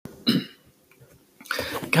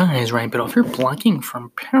Guys, right, but if you're blogging from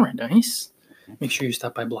paradise, make sure you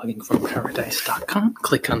stop by bloggingfromparadise.com.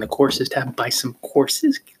 Click on the courses tab, buy some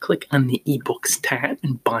courses. Click on the ebooks tab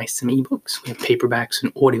and buy some ebooks. We have paperbacks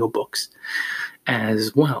and audiobooks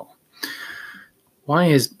as well. Why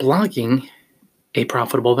is blogging a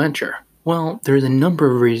profitable venture? Well, there's a number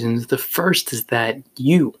of reasons. The first is that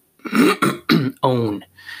you own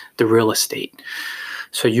the real estate.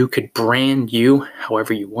 So you could brand you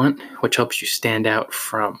however you want, which helps you stand out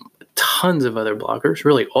from tons of other bloggers,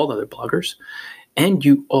 really all other bloggers. And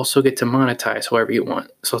you also get to monetize however you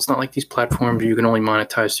want. So it's not like these platforms you can only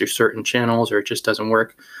monetize through certain channels or it just doesn't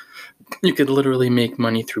work. You could literally make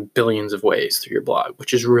money through billions of ways through your blog,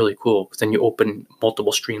 which is really cool because then you open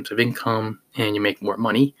multiple streams of income and you make more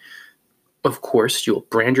money. Of course, you'll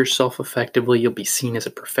brand yourself effectively. You'll be seen as a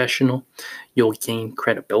professional. You'll gain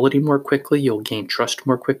credibility more quickly. You'll gain trust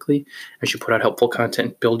more quickly as you put out helpful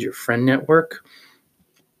content, build your friend network.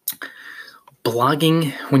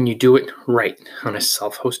 Blogging, when you do it right on a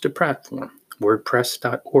self-hosted platform,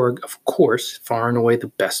 WordPress.org, of course, far and away the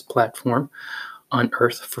best platform on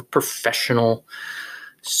earth for professional,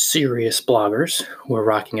 serious bloggers who are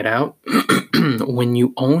rocking it out. When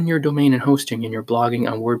you own your domain and hosting and you're blogging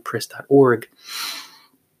on WordPress.org,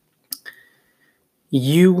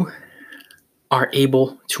 you are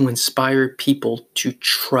able to inspire people to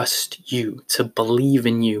trust you, to believe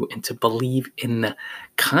in you, and to believe in the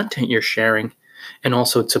content you're sharing, and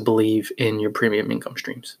also to believe in your premium income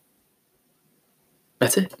streams.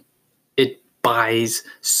 That's it. It buys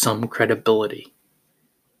some credibility.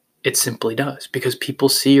 It simply does, because people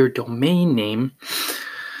see your domain name,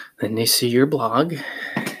 then they see your blog,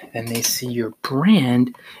 then they see your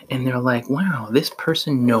brand, and they're like, wow, this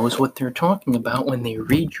person knows what they're talking about. When they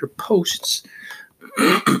read your posts,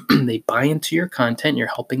 they buy into your content, you're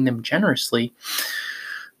helping them generously,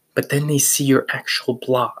 but then they see your actual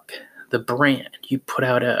blog, the brand. You put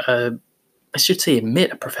out a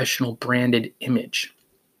professional branded image,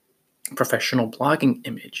 professional blogging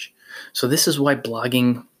image. So this is why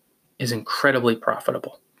blogging is incredibly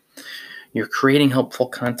profitable. You're creating helpful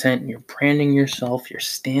content, you're branding yourself, you're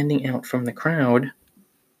standing out from the crowd,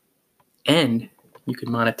 and you can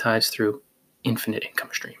monetize through infinite income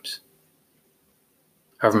streams.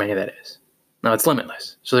 However many that is. Now, it's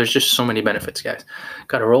limitless. So there's just so many benefits, guys.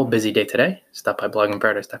 Got a real busy day today. Stop by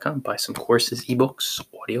bloggingparadise.com, buy some courses, ebooks,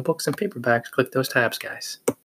 audiobooks, and paperbacks. Click those tabs, guys.